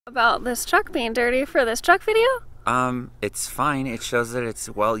About this truck being dirty for this truck video? It's fine. It shows that it's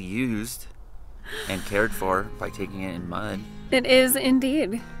well used and cared for by taking it in mud. It is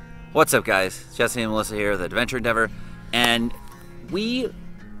indeed. What's up, guys? Jesse and Melissa here, the Adventure Endeavor, and we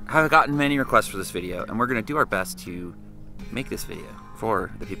have gotten many requests for this video, and we're going to do our best to make this video for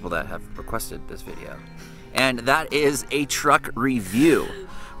the people that have requested this video. And that is a truck review.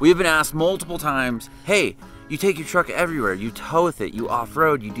 We've been asked multiple times, hey, you take your truck everywhere, you tow with it, you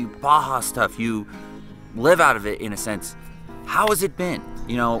off-road, you do Baja stuff, you live out of it in a sense. How has it been?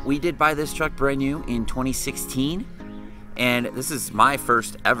 You know, we did buy this truck brand new in 2016, and this is my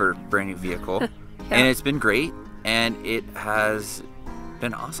first ever brand new vehicle. And it's been great, and it has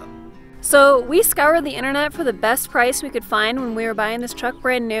been awesome. So we scoured the internet for the best price we could find when we were buying this truck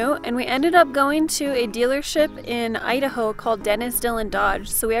brand new, and we ended up going to a dealership in Idaho called Dennis Dillon Dodge.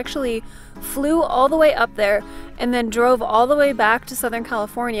 So we actually flew all the way up there and then drove all the way back to Southern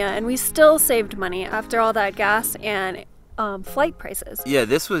California, and we still saved money after all that gas and flight prices. Yeah,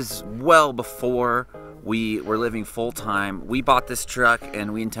 this was well before we were living full-time. We bought this truck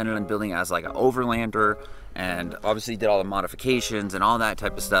and we intended on building it as like an Overlander, and obviously did all the modifications and all that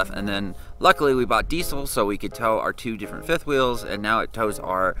type of stuff. And then luckily we bought diesel so we could tow our two different fifth wheels, and now it tows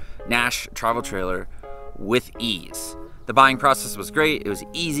our Nash travel trailer with ease. The buying process was great. It was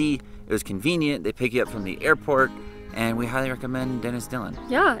easy. It was convenient. They pick you up from the airport, and we highly recommend Dennis Dillon.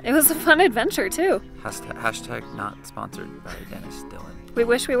 Yeah, it was a fun adventure too. Hashtag not sponsored by Dennis Dillon. We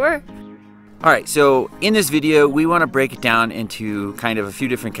wish we were. Alright, so in this video, we want to break it down into kind of a few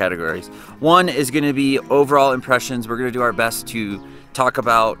different categories. One is going to be overall impressions. We're going to do our best to talk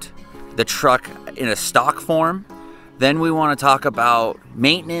about the truck in a stock form. Then we want to talk about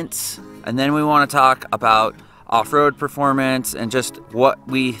maintenance. And then we want to talk about off-road performance and just what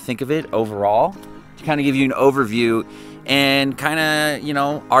we think of it overall, to kind of give you an overview and kind of, you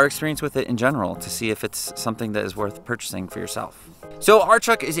know, our experience with it in general, to see if it's something that is worth purchasing for yourself. So our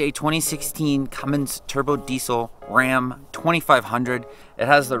truck is a 2016 Cummins turbo diesel Ram 2500. It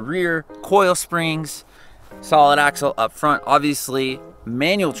has the rear coil springs, solid axle up front, obviously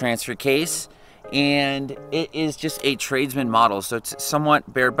manual transfer case, and it is just a tradesman model, so it's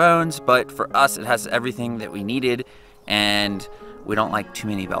somewhat bare bones, but for us it has everything that we needed, and we don't like too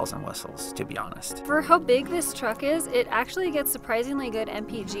many bells and whistles, to be honest. For how big this truck is, it actually gets surprisingly good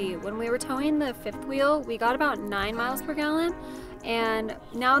MPG. When we were towing the fifth wheel, we got about 9 miles per gallon. And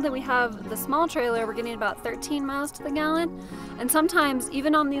now that we have the small trailer, we're getting about 13 miles to the gallon. And sometimes,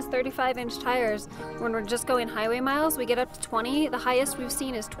 even on these 35-inch tires, when we're just going highway miles, we get up to 20. The highest we've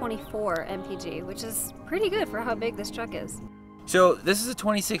seen is 24 MPG, which is pretty good for how big this truck is. So this is a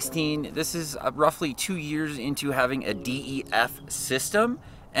 2016. This is roughly 2 years into having a DEF system.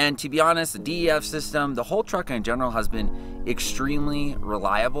 And to be honest, the DEF system, the whole truck in general, has been extremely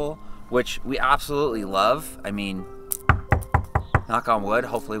reliable, which we absolutely love. I mean, knock on wood,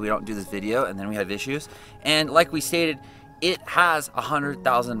 hopefully we don't do this video and then we have issues. And like we stated, it has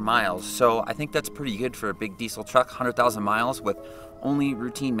 100,000 miles. So I think that's pretty good for a big diesel truck, 100,000 miles with only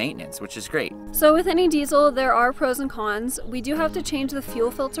routine maintenance, which is great. So with any diesel, there are pros and cons. We do have to change the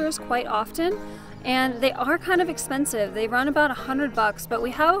fuel filters quite often, and they are kind of expensive. They run about $100, but we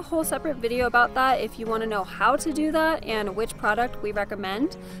have a whole separate video about that if you want to know how to do that and which product we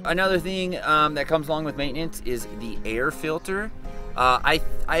recommend. Another thing that comes along with maintenance is the air filter. I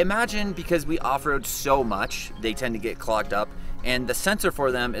imagine because we off-road so much, they tend to get clogged up, and the sensor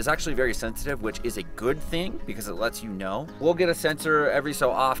for them is actually very sensitive, which is a good thing because it lets you know. We'll get a sensor every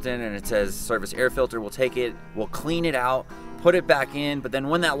so often and it says service air filter. We'll take it, we'll clean it out, put it back in, but then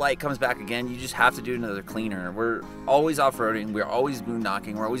when that light comes back again, you just have to do another cleaner. We're always off-roading, we're always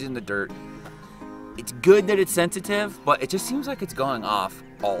boondocking, we're always in the dirt. It's good that it's sensitive, but it just seems like it's going off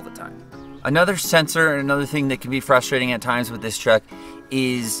all the time. Another sensor, another thing that can be frustrating at times with this truck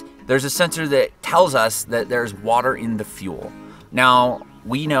is there's a sensor that tells us that there's water in the fuel. Now,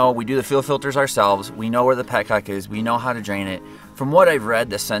 we know, we do the fuel filters ourselves, we know where the petcock is, we know how to drain it. From what I've read,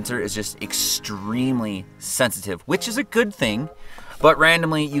 the sensor is just extremely sensitive, which is a good thing, but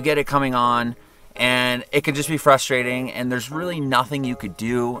randomly you get it coming on and it can just be frustrating, and there's really nothing you could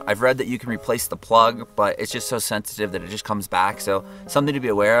do. I've read that you can replace the plug, but it's just so sensitive that it just comes back. So something to be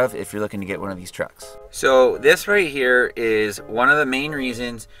aware of if you're looking to get one of these trucks. So this right here is one of the main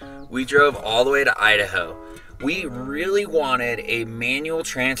reasons we drove all the way to Idaho. We really wanted a manual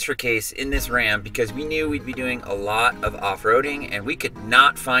transfer case in this Ram because we knew we'd be doing a lot of off-roading, and we could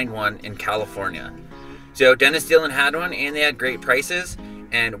not find one in California. So Dennis Dillon had one, and they had great prices.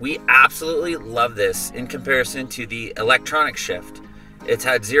 And we absolutely love this in comparison to the electronic shift. It's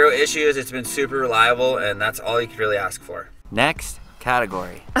had zero issues, it's been super reliable, and that's all you could really ask for. Next,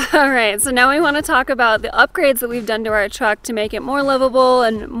 category. All right, so now we want to talk about the upgrades that we've done to our truck to make it more livable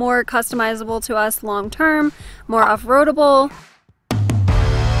and more customizable to us long term, more off-roadable.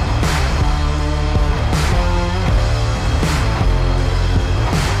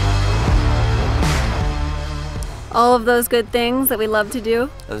 All of those good things that we love to do.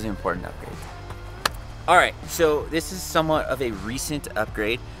 Those are important upgrades. All right, so this is somewhat of a recent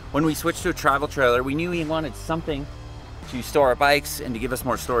upgrade. When we switched to a travel trailer, we knew we wanted something to store our bikes and to give us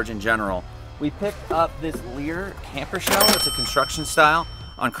more storage in general. We picked up this Lear camper shell. It's a construction style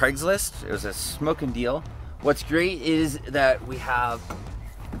on Craigslist. It was a smoking deal. What's great is that we have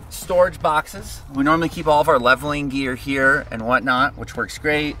storage boxes. We normally keep all of our leveling gear here and whatnot, which works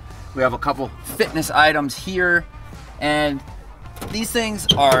great. We have a couple fitness items here, and these things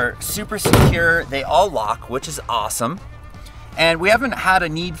are super secure. They all lock, which is awesome. And we haven't had a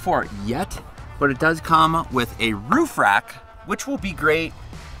need for it yet, but it does come with a roof rack, which will be great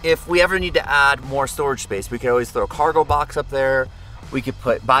if we ever need to add more storage space. We could always throw a cargo box up there. We could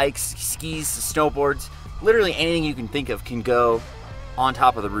put bikes, skis, snowboards, literally anything you can think of can go on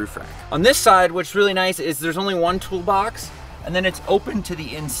top of the roof rack. On this side, what's really nice is there's only one toolbox, and then it's open to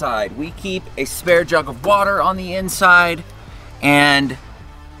the inside. We keep a spare jug of water on the inside, and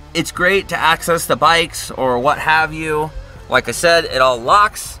it's great to access the bikes or what have you. Like I said, it all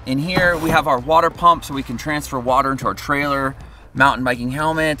locks. In here, we have our water pump so we can transfer water into our trailer, mountain biking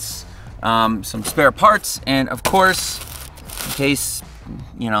helmets, some spare parts, and of course, in case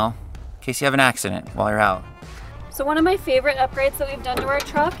you have an accident while you're out. So one of my favorite upgrades that we've done to our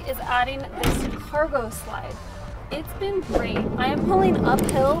truck is adding this cargo slide. It's been great. I am pulling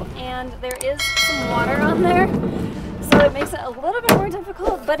uphill and there is some water on there, so it makes it a little bit more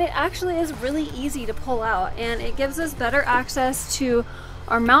difficult, but it actually is really easy to pull out, and it gives us better access to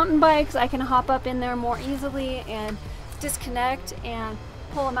our mountain bikes. I can hop up in there more easily and disconnect and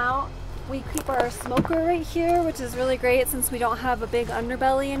pull them out. We keep our smoker right here, which is really great since we don't have a big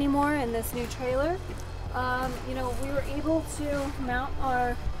underbelly anymore in this new trailer. We were able to mount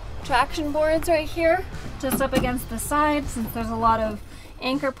our traction boards right here, just up against the side, since there's a lot of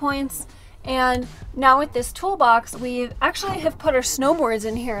anchor points. And now with this toolbox, we actually have put our snowboards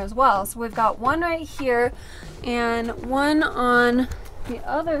in here as well. So we've got one right here and one on the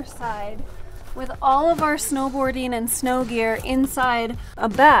other side with all of our snowboarding and snow gear inside a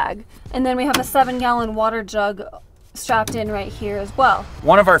bag. And then we have a 7-gallon water jug strapped in right here as well.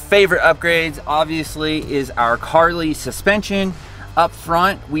 One of our favorite upgrades, obviously, is our Carly suspension. Up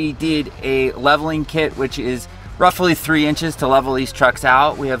front, we did a leveling kit, which is roughly 3 inches to level these trucks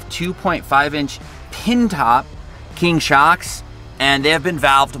out. We have 2.5-inch pin top King shocks, and they have been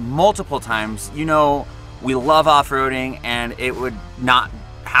valved multiple times. You know, we love off-roading, and it would not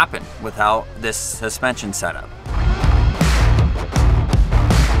happen without this suspension setup.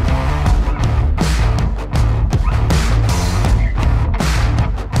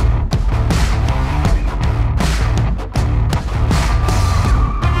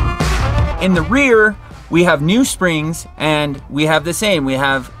 In the rear, we have new springs, and we have the same. We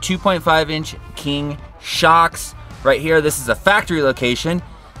have 2.5-inch King shocks right here. This is a factory location.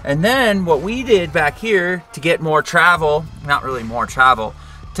 And then what we did back here to get more travel, not really more travel,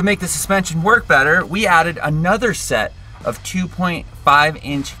 to make the suspension work better, we added another set of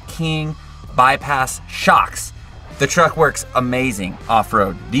 2.5-inch King bypass shocks. The truck works amazing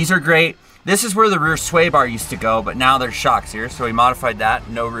off-road. These are great. This is where the rear sway bar used to go, but now there's shocks here, so we modified that,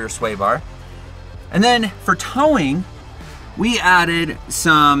 no rear sway bar. And then for towing, we added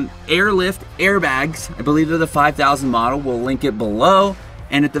some airlift airbags. I believe they're the 5000 model. We'll link it below.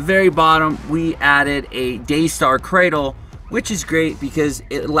 And at the very bottom, we added a Daystar cradle, which is great because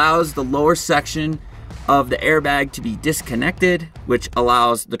it allows the lower section of the airbag to be disconnected, which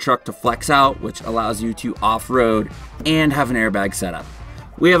allows the truck to flex out, which allows you to off-road and have an airbag setup.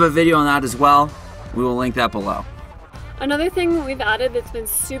 We have a video on that as well. We will link that below. Another thing we've added that's been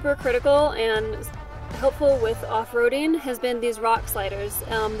super critical and helpful with off-roading has been these rock sliders.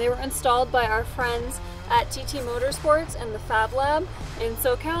 They were installed by our friends at TT Motorsports and the Fab Lab in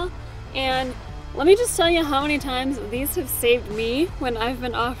SoCal, and let me just tell you how many times these have saved me when I've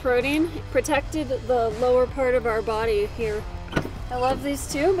been off-roading, protected the lower part of our body here. I love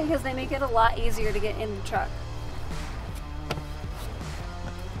these too because they make it a lot easier to get in the truck.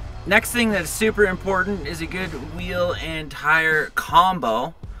 Next thing that's super important is a good wheel and tire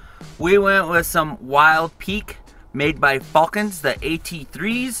combo. We went with some Wild Peak made by Falcons, the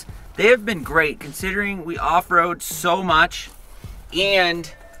AT3s. They have been great considering we off-road so much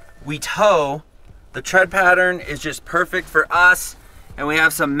and we tow. The tread pattern is just perfect for us, and we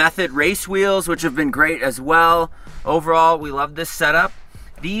have some Method race wheels which have been great as well. Overall, we love this setup.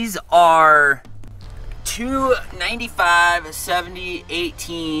 These are two 95/70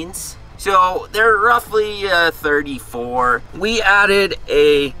 18s. So they're roughly 34. We added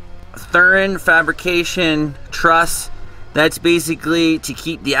a Thurin fabrication truss that's basically to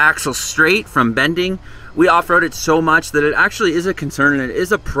keep the axle straight from bending. We off-roaded so much that it actually is a concern and it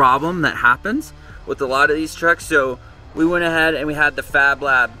is a problem that happens with a lot of these trucks. So we went ahead and we had the Fab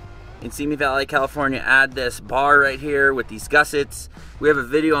Lab in Simi Valley, California add this bar right here with these gussets. We have a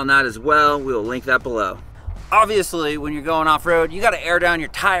video on that as well. We'll link that below. Obviously, when you're going off-road, you got to air down your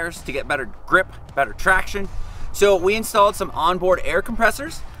tires to get better grip, better traction. So we installed some onboard air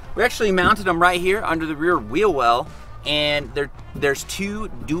compressors. We actually mounted them right here under the rear wheel well, and there's two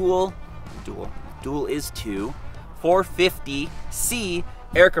dual is two 450C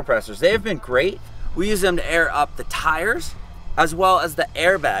air compressors. They have been great. We use them to air up the tires as well as the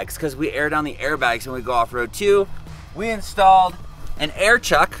airbags, because we air down the airbags when we go off-road too. We installed an air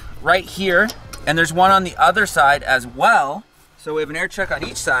chuck right here, and there's one on the other side as well. So we have an air chuck on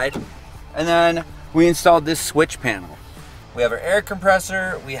each side, and then we installed this switch panel. We have our air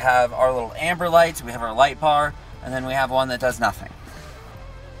compressor, we have our little amber lights, we have our light bar, and then we have one that does nothing.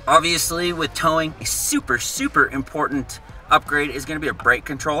 Obviously, with towing, a super important upgrade is going to be a brake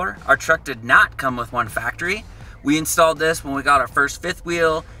controller. Our truck did not come with one factory. We installed this when we got our first fifth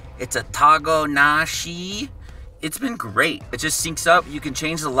wheel. It's a Tago Nashi. It's been great. It just syncs up. You can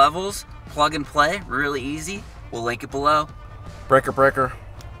change the levels, plug and play, really easy. We'll link it below. Breaker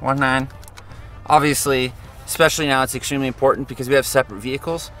 19. Obviously, especially now, it's extremely important because we have separate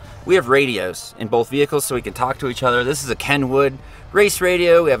vehicles. We have radios in both vehicles so we can talk to each other. This is a Kenwood race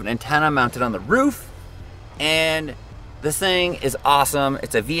radio. We have an antenna mounted on the roof, and this thing is awesome.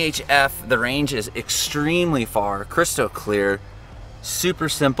 It's a VHF. The range is extremely far, crystal clear, super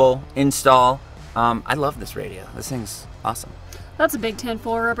simple install. I love this radio. This thing's awesome. That's a big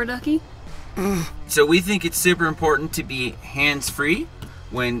 10-4 rubber ducky. So we think it's super important to be hands-free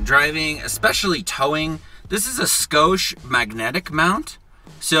when driving, especially towing. This is a Scosche magnetic mount.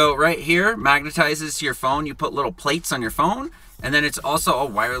 So right here, magnetizes to your phone. You put little plates on your phone, and then it's also a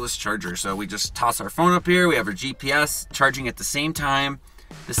wireless charger. So we just toss our phone up here. We have our GPS charging at the same time.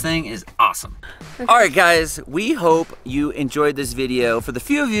 This thing is awesome. All right, guys, we hope you enjoyed this video. For the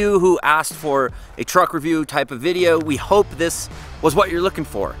few of you who asked for a truck review type of video, we hope this was what you're looking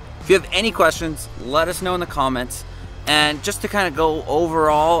for. If you have any questions, let us know in the comments. And just to kind of go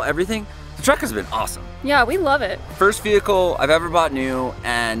overall everything, the truck has been awesome. Yeah, we love it. First vehicle I've ever bought new,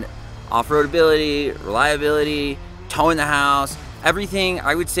 and off-road ability, reliability, towing the house, everything,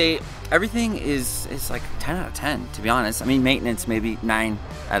 I would say everything is like 10 out of 10, to be honest. I mean, maintenance maybe 9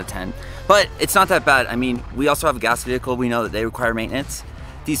 out of 10, but it's not that bad. I mean, we also have a gas vehicle. We know that they require maintenance.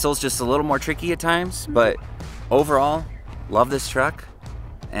 Diesel's just a little more tricky at times, but overall, love this truck.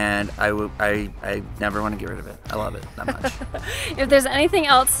 And I never want to get rid of it. I love it that much. If there's anything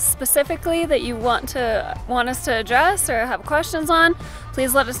else specifically that you want us to address or have questions on,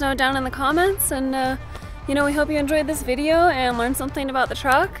 please let us know down in the comments. And you know, we hope you enjoyed this video and learned something about the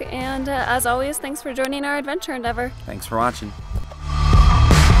truck. And as always, thanks for joining our adventure endeavor. Thanks for watching.